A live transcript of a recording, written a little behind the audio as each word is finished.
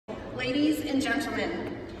Ladies and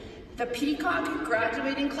gentlemen, the Peacock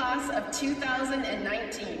graduating class of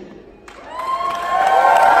 2019.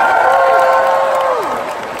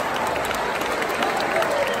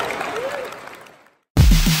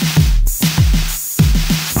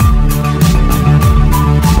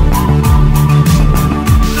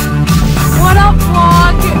 What up,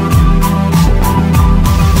 vlog?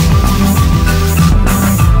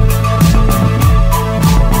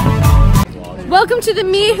 Welcome to the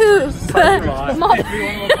Me Hoop.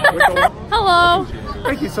 Hello.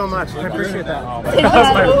 Thank you so much. I appreciate that. That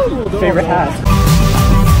was my favorite hat.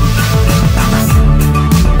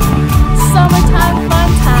 Summertime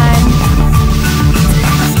fun time.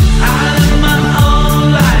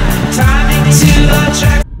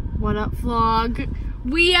 What up, vlog?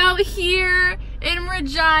 We out here in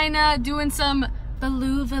Regina doing some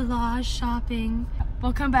Baloo Village shopping.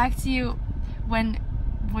 We'll come back to you when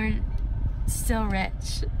we're still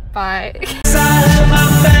rich. Bye.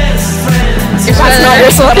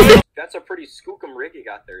 That's a pretty skookum rig you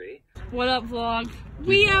got there, eh? What up, vlog?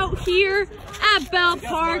 We out here at Bell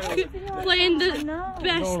Park playing the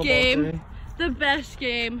best game. The best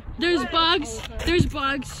game. There's bugs,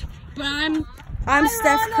 but I'm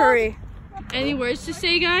Steph Curry. Any words to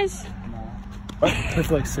say, guys?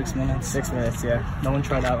 For like 6 minutes. 6 minutes, yeah. No one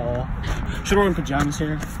tried at all. Should wear pajamas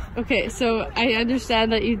here. Okay, so I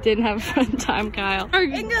understand that you didn't have a fun time, Kyle. Our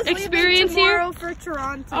experience tomorrow here for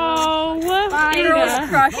Toronto. Oh, bye. Inga.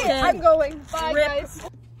 Crushed it. I'm going. Bye, guys.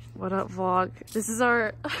 What up, vlog? This is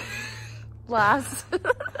our last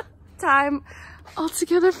time all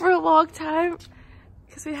together for a long time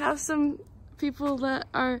because we have some people that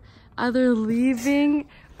are either leaving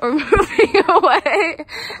or moving away,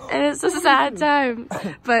 and it's a sad time,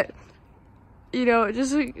 but you know,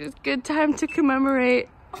 just a good time to commemorate,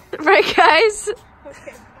 right, guys?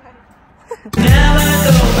 Okay.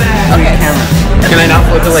 Can I not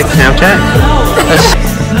flip it like Snapchat?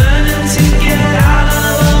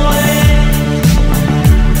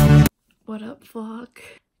 What up, vlog?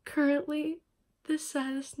 Currently the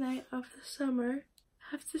saddest night of the summer. I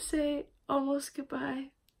have to say almost goodbye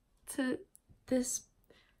to this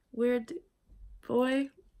weird boy.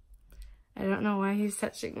 I don't know why he's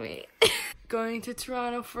touching me. Going to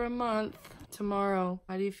Toronto for a month tomorrow.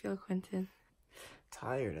 How do you feel, Quentin?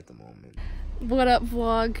 Tired at the moment. What up,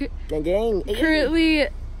 vlog? Gang gang. Currently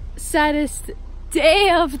saddest day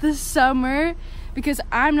of the summer because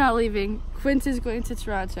I'm not leaving. Quentin's going to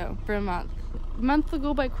Toronto for a month. A month will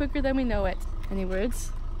go by quicker than we know it. Any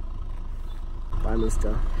words? Bye,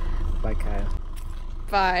 Mista. Bye, Kyle.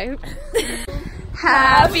 Bye.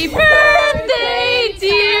 Happy birthday,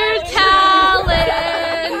 dear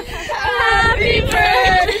Talon! Happy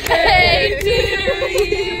birthday to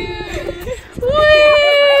you! Woo!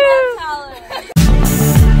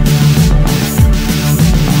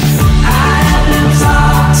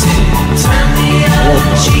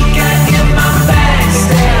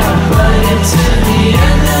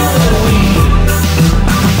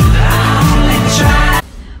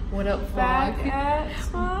 What up, vlog?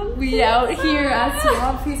 We out here at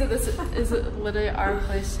Swamp Pizza. This is literally our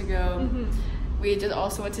place to go. We just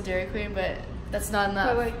also went to Dairy Queen, but that's not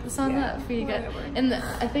enough. It's not enough for you guys. And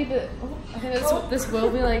I think that this will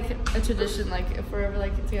be like a tradition. Like if we're ever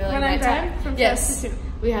like together like nighttime. Yes,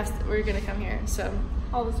 we're gonna come here. So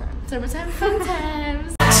All the time. Summertime fun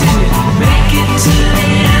times.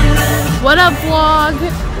 What up, vlog?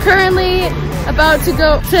 Currently about to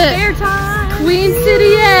go to Queen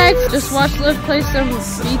City X. Just watched Liv play some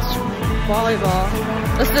beach volleyball.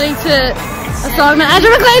 Listening to a song that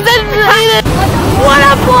Andrew McLean said. What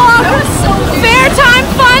up, vlog? Fair time,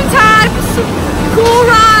 fun times, cool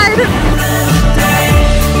ride.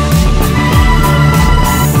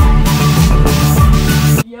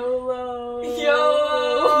 YOLO.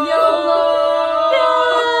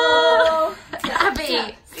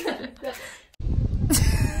 Happy.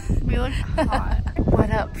 We look hot.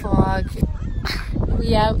 What up, vlog?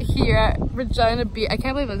 We out here at Regina Beach. I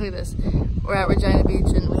can't believe I look at this. We're at Regina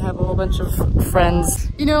Beach and we have a whole bunch of friends.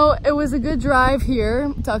 You know, it was a good drive here.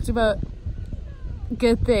 We talked about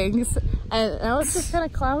good things. And now it's just kind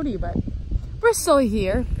of cloudy, but we're still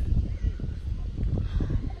here.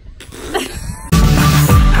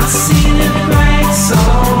 I've seen it break so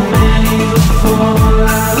many before.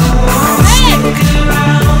 I don't want to stick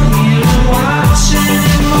around here to watch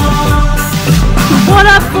anymore. What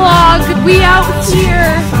up, vlog? We out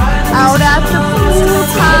here, out at the pool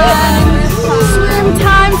time, swim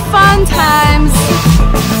time, fun times.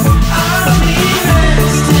 I'll be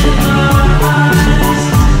resting my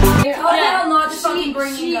eyes. I'm not fucking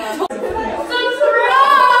bringing up. Surprise!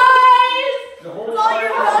 It's all your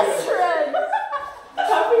best friend.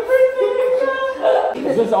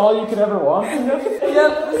 this all you could ever want? Yep,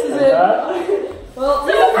 this is it. Well,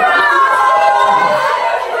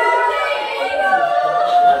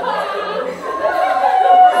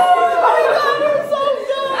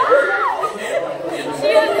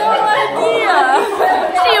 she had no idea.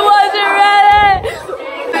 She wasn't ready.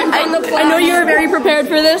 I know you were very prepared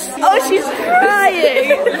for this. Oh, she's crying.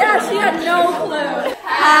 Yeah, she had no clue.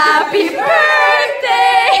 Happy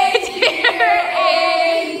birthday, dear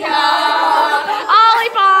Inga.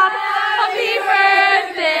 Olipop, happy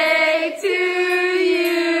birthday to you.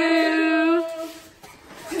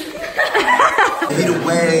 Either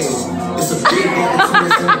way, it's a big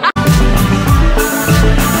moment.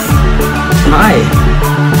 Hi.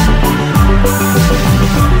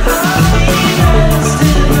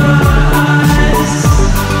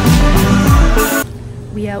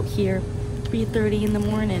 We out here, 3:30 in the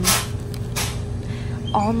morning.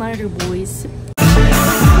 All-nighter, boys.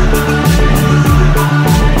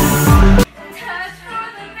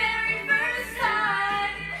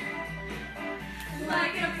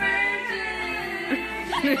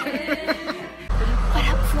 What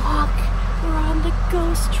up, vlog? We're on the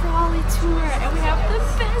ghost trolley tour and we have the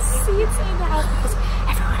best seats in the house because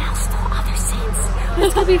everyone else stole other seats.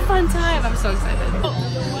 It's gonna be a fun time. I'm so excited.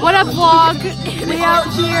 What up, vlog? We out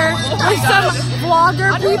here with some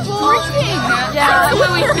vlogger people. Yeah, that's what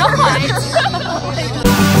we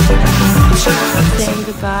saying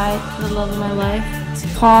goodbye to the love of my life.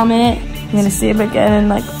 Comment. I'm gonna see him again in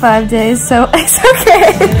like 5 days, so it's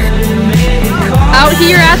okay. Out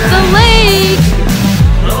here at the lake.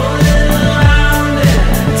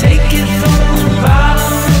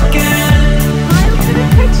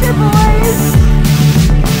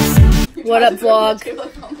 What up, vlog?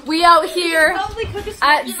 We out here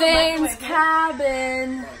at Zane's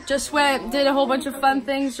cabin. Just did a whole bunch of fun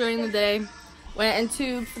things during the day. Went and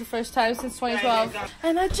tubed for the first time since 2012.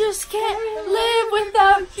 And I just can't live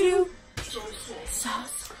without you.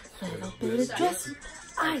 Sauce, little bit of dressing,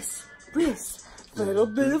 ice, bliss, little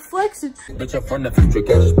bit of flexing. Bitch, I'm from the future,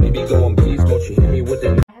 guys. Baby, go on, please, don't you hit me with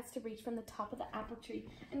the... I have to reach from the top of the apple tree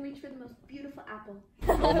and reach for the most beautiful apple.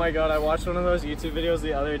 Oh my god, I watched one of those YouTube videos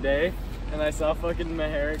the other day and I saw fucking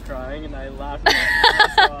Mahara crying and I laughed my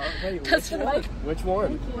ass off. Hey, which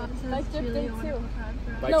one? Bike trip day 2.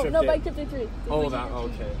 Bike trip day? Bike trip day 3. Oh, that,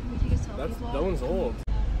 okay. That one's old.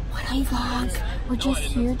 Hey vlog, we're just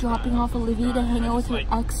here dropping off Olivia to hang out with her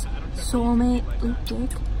ex-soulmate, Luke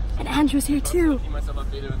Jake. And Andrew's here too.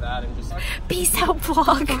 Peace out,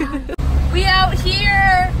 vlog. We out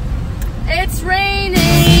here. It's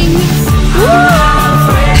raining.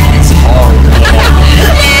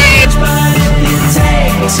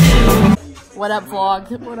 What up,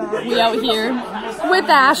 vlog? What up? We out here with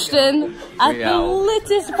Ashton at the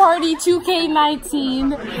Littest Party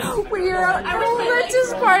 2K19. We are at the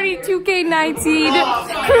Littest Party 2K19.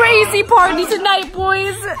 Crazy party tonight,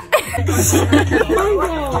 boys.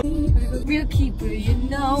 Real keeper, you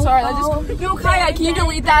know. Sorry, I just. No, Kaya, can you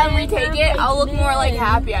delete that and retake it? I'll look more like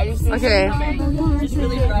happy. I just. Okay. Just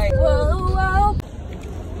really bright. Whoa, whoa.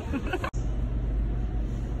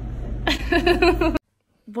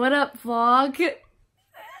 What up, vlog?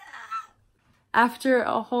 After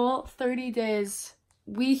a whole 30 days,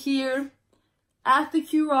 we here at the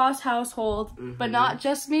Q Ross household, but not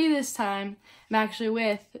just me this time. I'm actually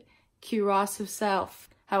with Q Ross himself.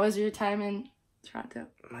 How was your time in Toronto?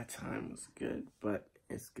 My time was good, but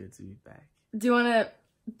it's good to be back. Do you want to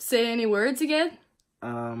say any words again?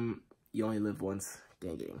 You only live once.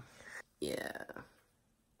 Gang gang. Yeah.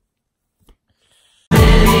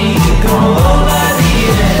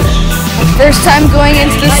 First time going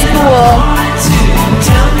into the school.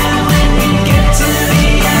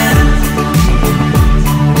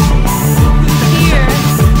 Here.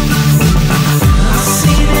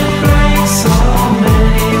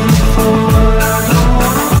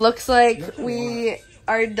 Looks like we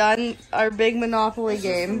are done our big Monopoly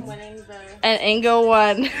game. And Inga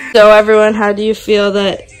won. So everyone, how do you feel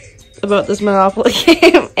about this Monopoly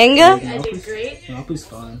game? Inga? I did great. Monopoly's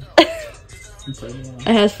fun.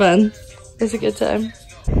 I had fun. It was a good time.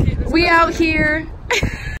 We out here. It's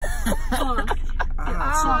so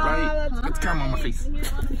bright. It's camera on my face.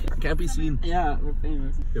 I can't be seen. Yeah, we're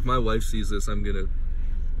famous. If my wife sees this, I'm gonna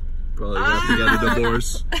probably have to get a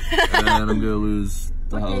divorce. And I'm gonna lose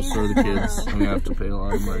the house or the kids. I'm gonna have to pay a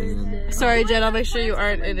lot of money. And... Sorry, Jen, I'll make sure you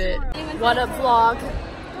aren't in it. What up, vlog?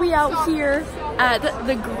 We out here at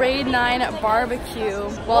the grade 9 barbecue.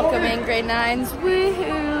 Welcoming grade 9s.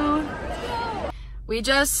 Woohoo! We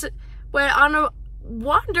just went on a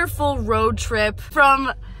wonderful road trip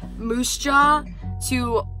from Moose Jaw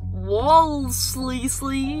to Wolseley,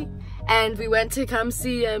 and we went to come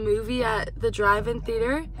see a movie at the drive-in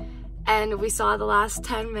theater, and we saw the last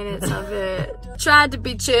 10 minutes of it. Tried to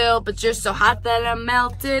be chill, but you're so hot that I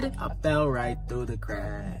melted. I fell right through the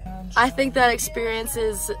cracks. I think that experience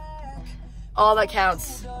is all that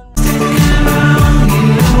counts.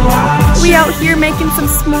 We out here making some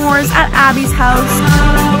s'mores at Abby's house.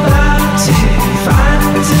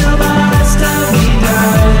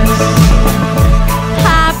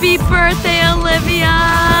 Happy birthday, Olivia!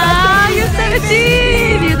 You're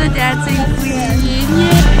 17! You're the dancing queen!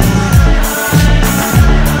 Yeah.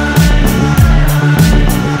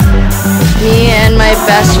 Me and my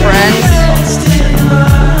best friends.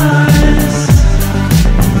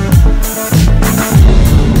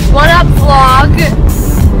 What up, vlog?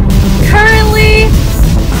 Currently,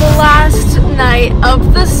 the last night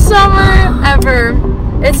of the summer ever.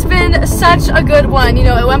 It's been such a good one. You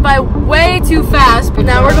know, it went by way too fast, but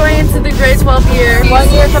now we're going into the grade 12 year. 1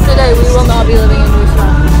 year from today, we will not be living in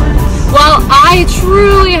Utah. Well, I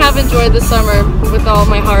truly have enjoyed the summer with all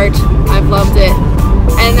my heart. I've loved it.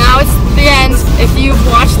 And now it's the end. If you've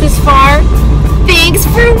watched this far, thanks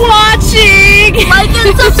for watching! Like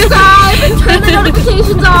and subscribe and turn the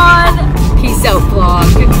notifications on. Peace out,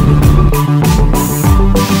 vlog.